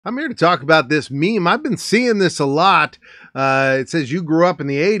I'm here to talk about this meme. I've been seeing this a lot. It says you grew up in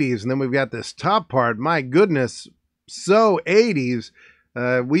the 80s, and then we've got this top part. My goodness, so 80s.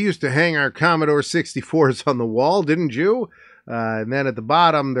 We used to hang our Commodore 64s on the wall, didn't you? And then at the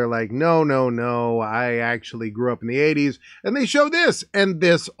bottom, they're like, no, no, no, I actually grew up in the 80s. And they show this, and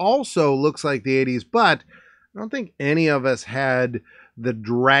this also looks like the 80s, but I don't think any of us had the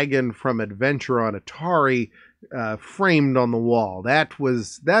dragon from Adventure on Atari framed on the wall. That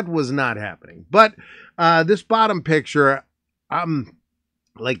was not happening. But this bottom picture, I'm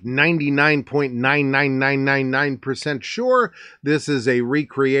like 99.99999% sure this is a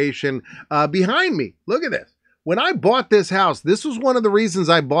recreation. Behind me, look at this. When I bought this house, this was one of the reasons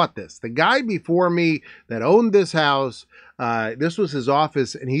I bought this. The guy before me that owned this house, this was his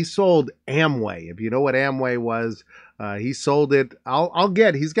office, and he sold Amway. If you know what Amway was, he sold it.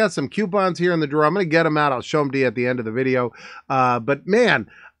 He's got some coupons here in the drawer. I'm going to get them out. I'll show them to you at the end of the video. But man,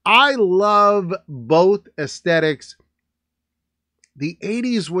 I love both aesthetics. The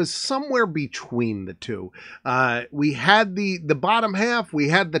 80s was somewhere between the two. We had the bottom half, we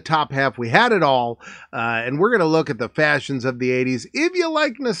had the top half, we had it all. And we're going to look at the fashions of the 80s. If you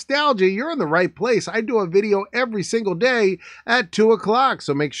like nostalgia, you're in the right place. I do a video every single day at 2 o'clock.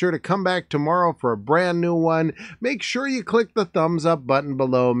 So make sure to come back tomorrow for a brand new one. Make sure you click the thumbs up button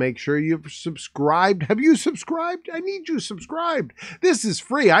below. Make sure you've subscribed. Have you subscribed? I need you subscribed. This is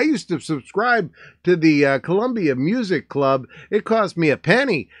free. I used to subscribe to the Columbia Music Club. It cost me a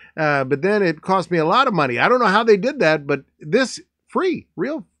penny, but then it cost me a lot of money. I don't know how they did that, but this free,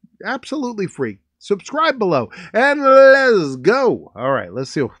 absolutely free. Subscribe below and let's go. All right,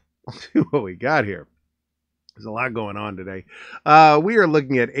 let's see what we got here. There's a lot going on today. We are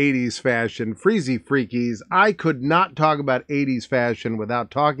looking at 80s fashion, freezy freakies. I could not talk about 80s fashion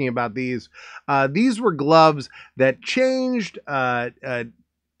without talking about these. These were gloves that changed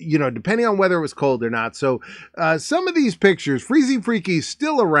depending on whether it was cold or not. So some of these pictures, Freezy Freaky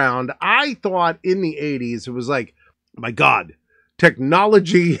still around. I thought in the 80s, it was like, my God,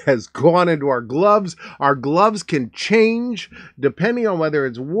 technology has gone into our gloves. Our gloves can change depending on whether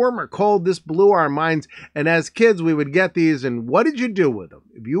it's warm or cold. This blew our minds. And as kids, we would get these. And what did you do with them?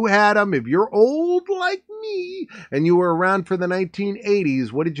 If you had them, if you're old like me and you were around for the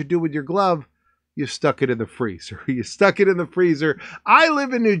 1980s, what did you do with your glove? You stuck it in the freezer. You stuck it in the freezer. I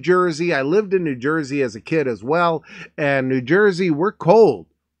live in New Jersey. I lived in New Jersey as a kid as well. And New Jersey, we're cold.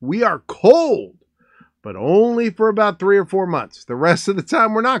 We are cold, but only for about 3 or 4 months. The rest of the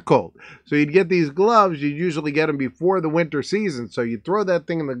time, we're not cold. So you'd get these gloves. You'd usually get them before the winter season. So you'd throw that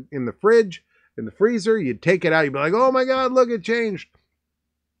thing in the fridge, in the freezer. You'd take it out. You'd be like, oh my God, look, it changed.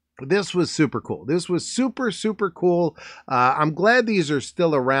 This was super cool. This was super, super cool. I'm glad these are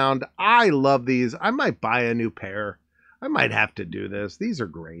still around. I love these. I might buy a new pair. I might have to do this. These are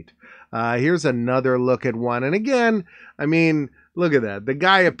great. Here's another look at one. And again, I mean, look at that. The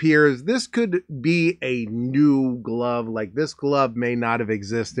guy appears. This could be a new glove. Like this glove may not have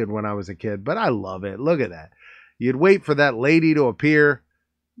existed when I was a kid, but I love it. Look at that. You'd wait for that lady to appear.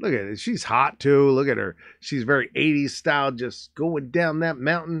 Look at it. She's hot too. Look at her. She's very 80s style, just going down that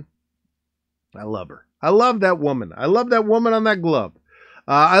mountain. I love her. I love that woman. I love that woman on that glove.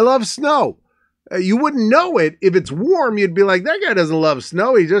 I love snow. You wouldn't know it. If it's warm, you'd be like, that guy doesn't love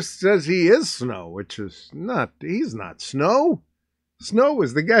snow. He just says he is snow, which is not, he's not Snow. Snow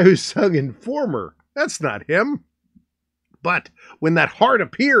is the guy who sung Informer. That's not him. But when that heart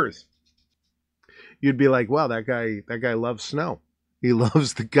appears, you'd be like, wow, that guy loves snow. He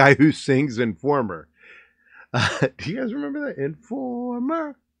loves the guy who sings Informer. Do you guys remember that?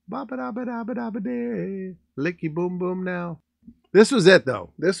 Informer. Licky boom boom now. This was it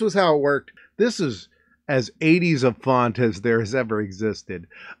though. This was how it worked. This is as 80s of font as there has ever existed.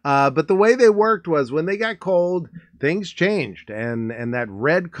 But the way they worked was when they got cold, things changed. And that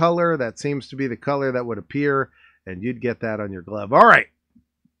red color, that seems to be the color that would appear, and you'd get that on your glove. All right.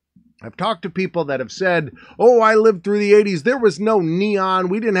 I've talked to people that have said, oh, I lived through the 80s. There was no neon.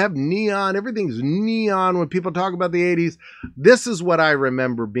 We didn't have neon. Everything's neon when people talk about the 80s. This is what I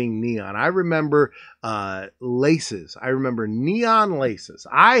remember being neon. I remember laces. I remember neon laces.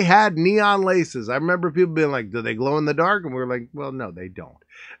 I had neon laces. I remember people being like, do they glow in the dark? And we were like, well, no, they don't.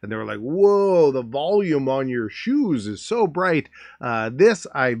 And they were like, whoa, the volume on your shoes is so bright. This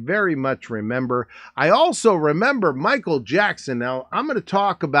I very much remember. I also remember Michael Jackson. Now, I'm going to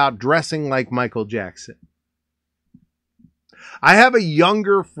talk about dressing like Michael Jackson. I have a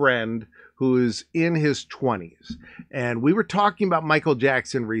younger friend who's in his 20s. And we were talking about Michael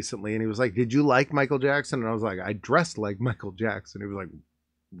Jackson recently. And he was like, did you like Michael Jackson? And I was like, I dressed like Michael Jackson. He was like,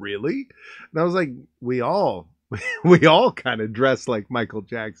 really? And I was like, we all We all kind of dressed like Michael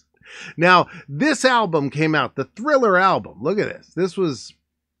Jackson. Now, this album came out, the Thriller album. Look at this. This was,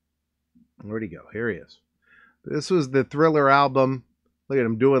 where'd he go? Here he is. This was the Thriller album. Look at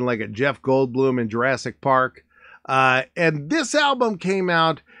him doing like a Jeff Goldblum in Jurassic Park. And this album came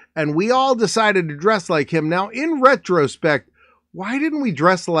out, and we all decided to dress like him. Now, in retrospect, why didn't we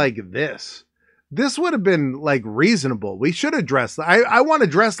dress like this? This would have been like reasonable. We should have dressed. I want to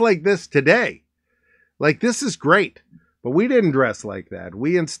dress like this today. Like, this is great. But we didn't dress like that.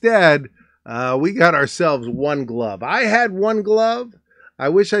 We instead, we got ourselves one glove. I had one glove. I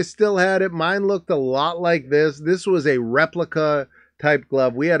wish I still had it. Mine looked a lot like this. This was a replica type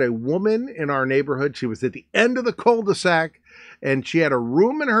glove. We had a woman in our neighborhood. She was at the end of the cul-de-sac, and she had a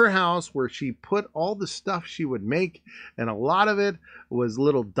room in her house where she put all the stuff she would make, and a lot of it was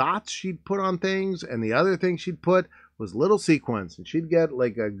little dots she'd put on things, and the other thing she'd put was little sequins, and she'd get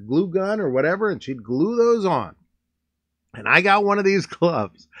like a glue gun or whatever, and she'd glue those on. And I got one of these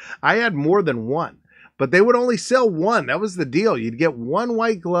gloves. I had more than one, but they would only sell one. That was the deal. You'd get one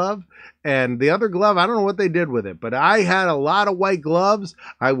white glove, and the other glove, I don't know what they did with it, but I had a lot of white gloves.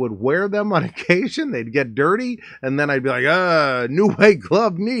 I would wear them on occasion. They'd get dirty, and then I'd be like, new white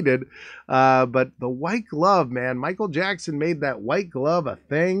glove needed. But the white glove, man, Michael Jackson made that white glove a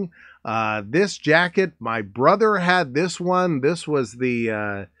thing. This jacket, my brother had this one. This was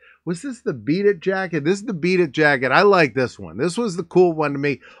the... was this the Beat It jacket? This is the Beat It jacket. I like this one. This was the cool one to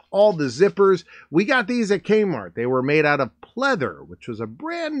me. All the zippers. We got these at Kmart. They were made out of pleather, which was a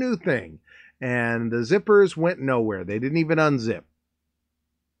brand new thing. And the zippers went nowhere. They didn't even unzip.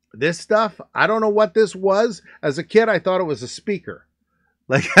 This stuff, I don't know what this was. As a kid, I thought it was a speaker.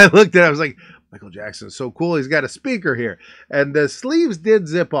 Like, I looked at it, I was like, Michael Jackson's so cool. He's got a speaker here. And the sleeves did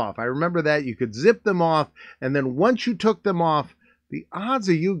zip off. I remember that. You could zip them off. And then once you took them off, the odds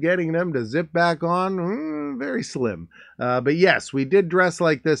of you getting them to zip back on, very slim. But yes, we did dress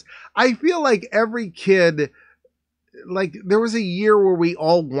like this. I feel like every kid, like there was a year where we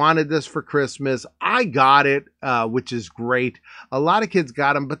all wanted this for Christmas. I got it, which is great. A lot of kids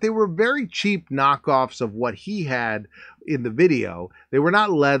got them, but they were very cheap knockoffs of what he had in the video. They were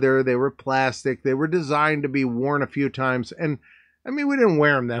not leather. They were plastic. They were designed to be worn a few times. And I mean, we didn't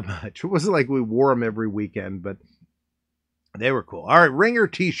wear them that much. It wasn't like we wore them every weekend, but they were cool. All right, ringer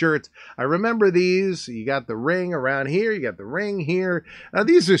t-shirts. I remember these. You got the ring around here. You got the ring here. Now,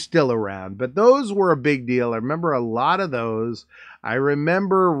 these are still around, but those were a big deal. I remember a lot of those. I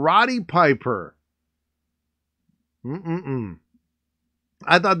remember Roddy Piper. I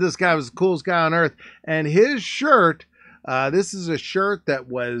thought this guy was the coolest guy on earth. And his shirt, this is a shirt that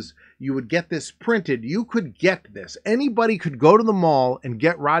was, you would get this printed. You could get this. Anybody could go to the mall and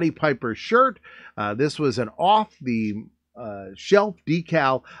get Roddy Piper's shirt. This was an off the shelf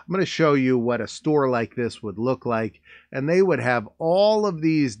decal. I'm going to show you what a store like this would look like, and they would have all of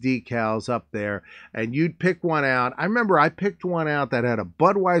these decals up there, and you'd pick one out. I remember I picked one out that had a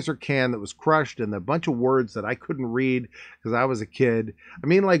Budweiser can that was crushed and a bunch of words that I couldn't read because I was a kid. I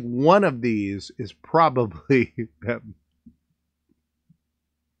mean, like, one of these is probably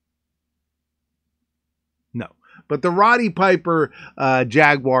no. But the Roddy Piper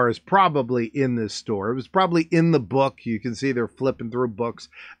Jaguar is probably in this store. It was probably in the book. You can see they're flipping through books.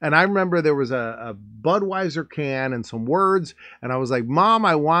 And I remember there was a Budweiser can and some words. And I was like, Mom,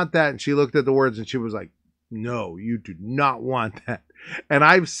 I want that. And she looked at the words and she was like, no, you do not want that. And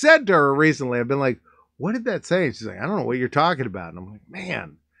I've said to her recently, I've been like, what did that say? And she's like, I don't know what you're talking about. And I'm like,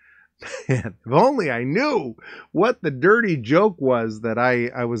 man, if only I knew what the dirty joke was that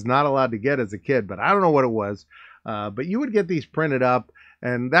I was not allowed to get as a kid. But I don't know what it was. But you would get these printed up,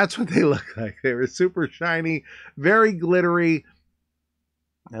 and that's what they look like. They were super shiny, very glittery.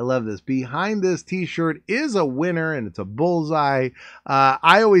 I love this. Behind this t-shirt is a winner, and it's a bullseye.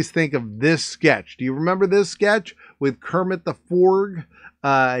 I always think of this sketch. Do you remember this sketch with Kermit the Frog?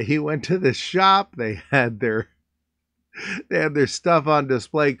 He went to the shop. They had their stuff on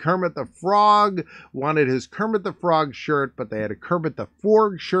display. Kermit the Frog wanted his Kermit the Frog shirt, but they had a Kermit the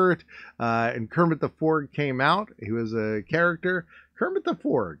Frog shirt, and Kermit the Frog came out. He was a character. Kermit the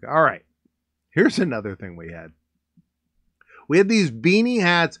Frog. All right. Here's another thing we had. We had these beanie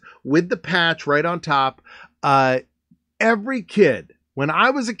hats with the patch right on top. Every kid, when I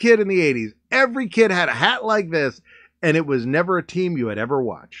was a kid in the 80s, every kid had a hat like this, and it was never a team you had ever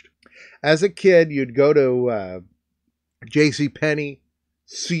watched. As a kid, you'd go to JCPenney,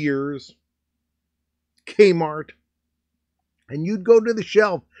 Sears, Kmart, and you'd go to the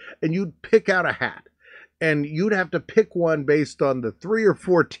shelf and you'd pick out a hat. and you'd have to pick one based on the 3 or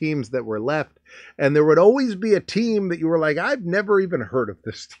 4 teams that were left. And there would always be a team that you were like, I've never even heard of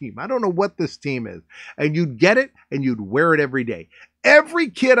this team. I don't know what this team is. And you'd get it and you'd wear it every day. Every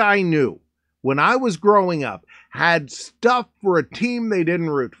kid I knew when I was growing up had stuff for a team they didn't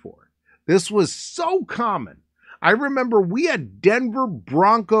root for. This was so common. I remember we had Denver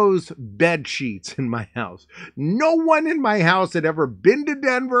Broncos bed sheets in my house. No one in my house had ever been to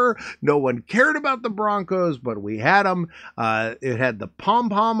Denver. No one cared about the Broncos, but we had them. It had the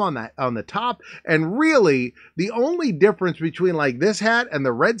pom-pom on the top. And really, the only difference between like this hat and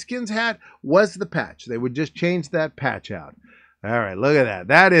the Redskins hat was the patch. They would just change that patch out. All right, look at that.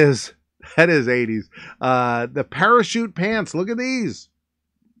 That is 80s. The parachute pants. Look at these.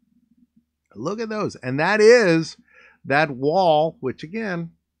 Look at those. And that is that wall, which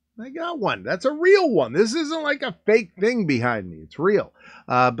again, I got one. That's a real one. This isn't like a fake thing behind me. It's real.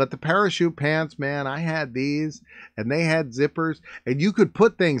 But the parachute pants, man, I had these and they had zippers and you could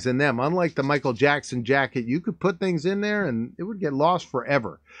put things in them. Unlike the Michael Jackson jacket, you could put things in there and it would get lost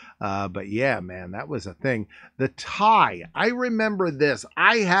forever. But yeah, man, that was a thing. The tie, I remember this.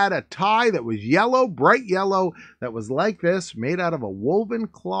 I had a tie that was yellow, bright yellow, that was like this, made out of a woven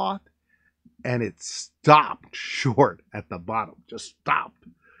cloth. And it stopped short at the bottom, just stopped.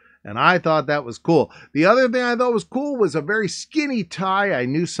 And I thought that was cool. The other thing I thought was cool was a very skinny tie. I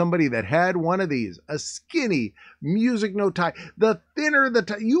knew somebody that had one of these, a skinny music note tie. The thinner the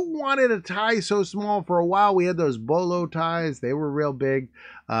tie, you wanted a tie so small. For a while, we had those bolo ties. They were real big.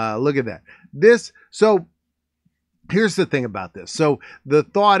 Look at that. Here's the thing about this. So the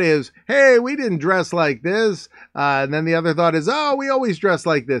thought is, hey, we didn't dress like this. And then the other thought is, oh, we always dress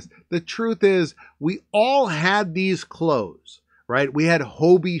like this. The truth is, we all had these clothes, right? We had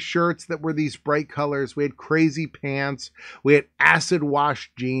Hobie shirts that were these bright colors. We had crazy pants. We had acid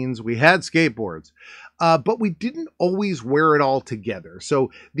wash jeans. We had skateboards. But we didn't always wear it all together. So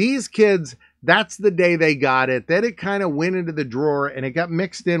these kids, that's the day they got it. Then it kind of went into the drawer and it got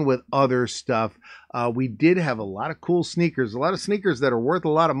mixed in with other stuff. We did have a lot of cool sneakers, a lot of sneakers that are worth a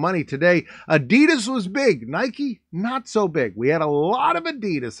lot of money today. Adidas was big. Nike, not so big. We had a lot of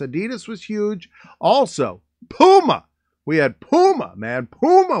Adidas. Adidas was huge. Also, Puma. We had Puma, man.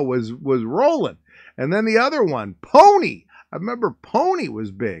 Puma was rolling. And then the other one, Pony. I remember Pony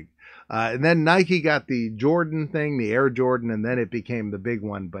was big. And then Nike got the Jordan thing, the Air Jordan, and then it became the big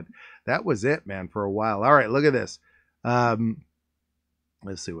one. But that was it, man, for a while. All right, look at this.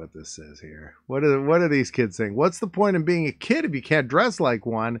 Let's see what this says here. What are these kids saying? What's the point of being a kid if you can't dress like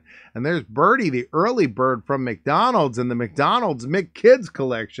one? And there's Birdie, the early bird from McDonald's in the McDonald's McKids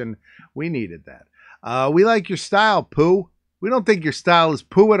collection. We needed that. We like your style, Pooh. We don't think your style is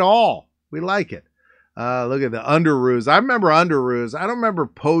Pooh at all. We like it. Look at the underoos. I remember underoos. I don't remember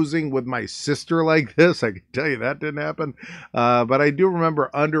posing with my sister like this. I can tell you that didn't happen. But I do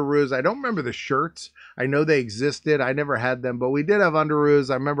remember underoos. I don't remember the shirts. I know they existed. I never had them, but we did have underoos.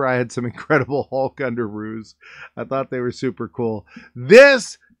 I remember I had some Incredible Hulk underoos. I thought they were super cool.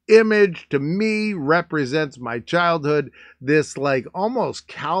 This image to me represents my childhood. This like almost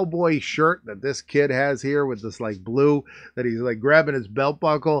cowboy shirt that this kid has here with this like blue that he's like grabbing his belt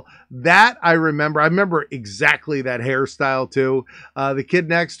buckle. That I remember exactly that hairstyle too. The kid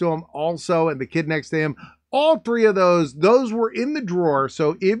next to him also, and the kid next to him, all three of those were in the drawer.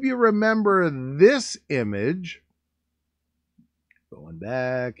 So if you remember this image, going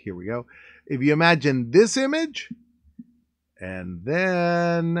back, here we go. If you imagine this image, and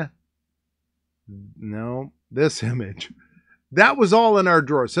then, no, this image. That was all in our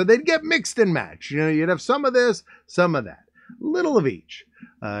drawer. So they'd get mixed and matched. You know, you'd have some of this, some of that. Little of each.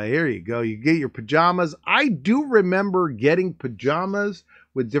 Here you go. You get your pajamas. I do remember getting pajamas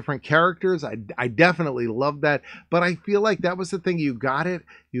with different characters. I definitely loved that. But I feel like that was the thing. You got it,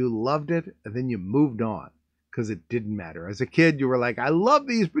 you loved it, and then you moved on. Because it didn't matter. As a kid, you were like, I love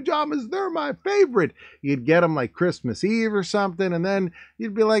these pajamas. They're my favorite. You'd get them like Christmas Eve or something. And then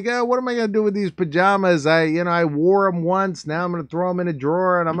you'd be like, oh, what am I going to do with these pajamas? I wore them once. Now I'm going to throw them in a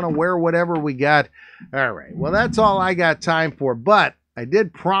drawer and I'm going to wear whatever we got. All right. Well, that's all I got time for. But I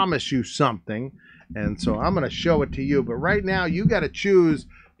did promise you something. And so I'm going to show it to you. But right now, you got to choose.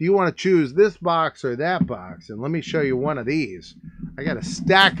 Do you want to choose this box or that box? And let me show you one of these. I got a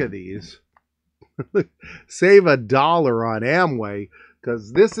stack of these. Save $1 on Amway,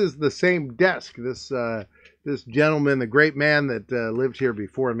 because this is the same desk. This gentleman, the great man that lived here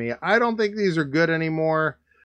before me. I don't think these are good anymore.